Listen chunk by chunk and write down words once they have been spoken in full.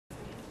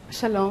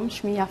Shalom,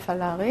 shmi Yafa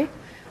Lari.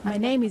 My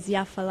name is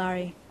Yafa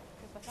Lari.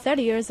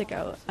 30 years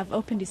ago, I've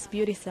opened this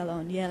beauty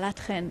salon,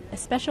 Yelat Chen,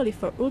 especially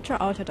for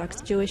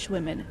ultra-Orthodox Jewish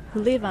women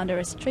who live under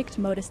a strict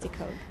modesty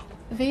code.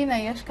 והנה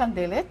יש כאן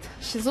דלת,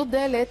 שזו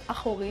דלת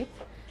אחורית.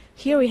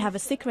 Here we have a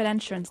secret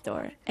entrance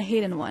door, a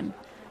hidden one.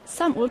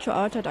 Some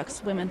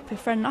ultra-Orthodox women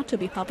prefer not to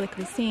be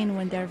publicly seen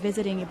when they're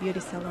visiting a beauty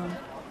salon.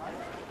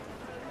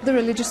 The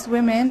religious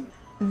women,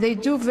 they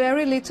do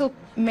very little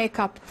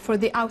makeup for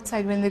the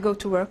outside when they go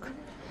to work,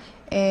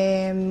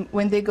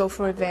 when they go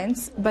for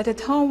events. But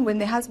at home, when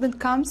the husband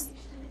comes,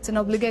 it's an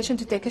obligation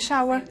to take a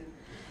shower,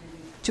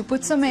 to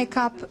put some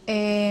makeup,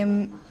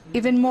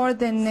 even more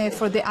than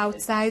for the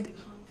outside.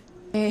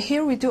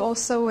 Here we do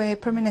also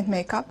permanent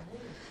makeup.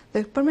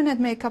 The permanent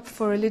makeup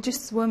for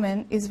religious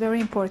women is very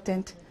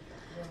important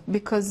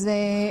because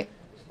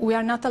we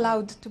are not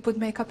allowed to put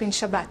makeup in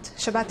Shabbat.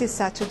 Shabbat is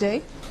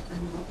Saturday.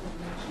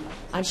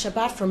 On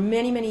Shabbat, for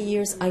many, many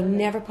years, I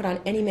never put on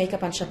any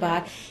makeup on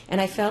Shabbat,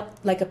 and I felt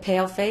like a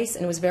pale face,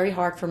 and it was very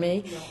hard for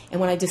me. And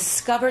when I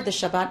discovered the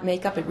Shabbat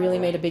makeup, it really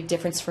made a big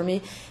difference for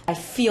me. I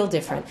feel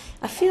different.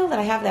 I feel that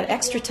I have that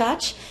extra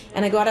touch,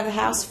 and I go out of the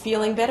house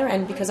feeling better,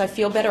 and because I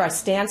feel better, I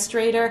stand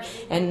straighter,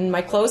 and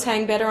my clothes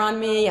hang better on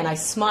me, and I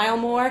smile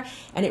more,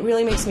 and it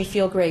really makes me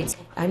feel great.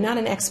 I'm not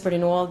an expert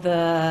in all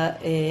the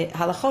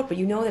halachot, but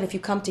you know that if you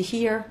come to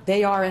here,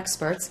 they are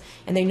experts,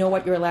 and they know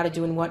what you're allowed to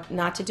do and what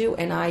not to do,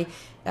 and I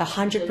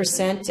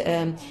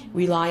 100%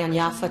 rely on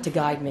Yafa to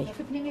guide me.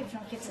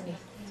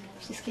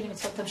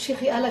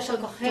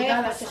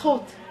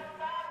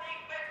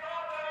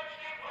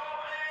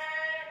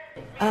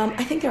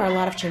 I think there are a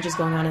lot of changes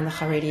going on in the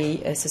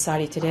Haredi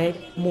society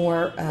today.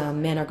 More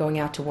men are going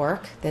out to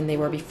work than they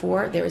were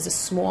before. There is a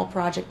small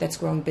project that's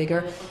growing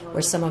bigger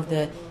where some of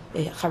the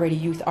Haredi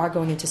youth are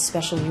going into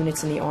special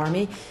units in the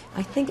army.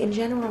 I think in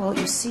general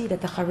you see that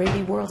the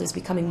Haredi world is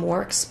becoming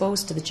more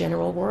exposed to the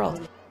general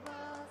world.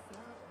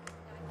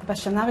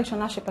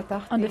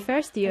 On the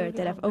first year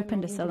that I've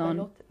opened the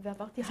salon,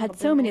 I've had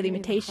so many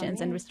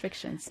limitations and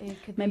restrictions.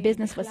 My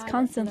business was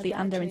constantly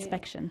under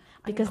inspection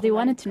because they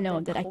wanted to know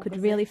that I could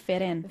really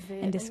fit in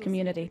this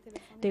community.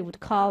 They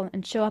would call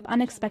and show up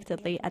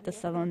unexpectedly at the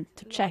salon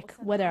to check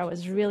whether I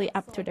was really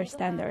up to their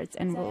standards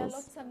and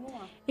rules.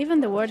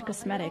 Even the word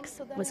cosmetics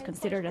was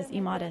considered as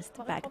immodest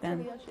back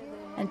then.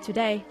 And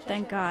today,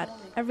 thank God,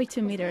 every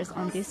 2 meters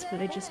on this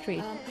religious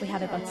street, we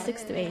have about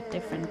 6 to 8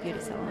 different beauty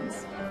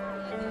salons.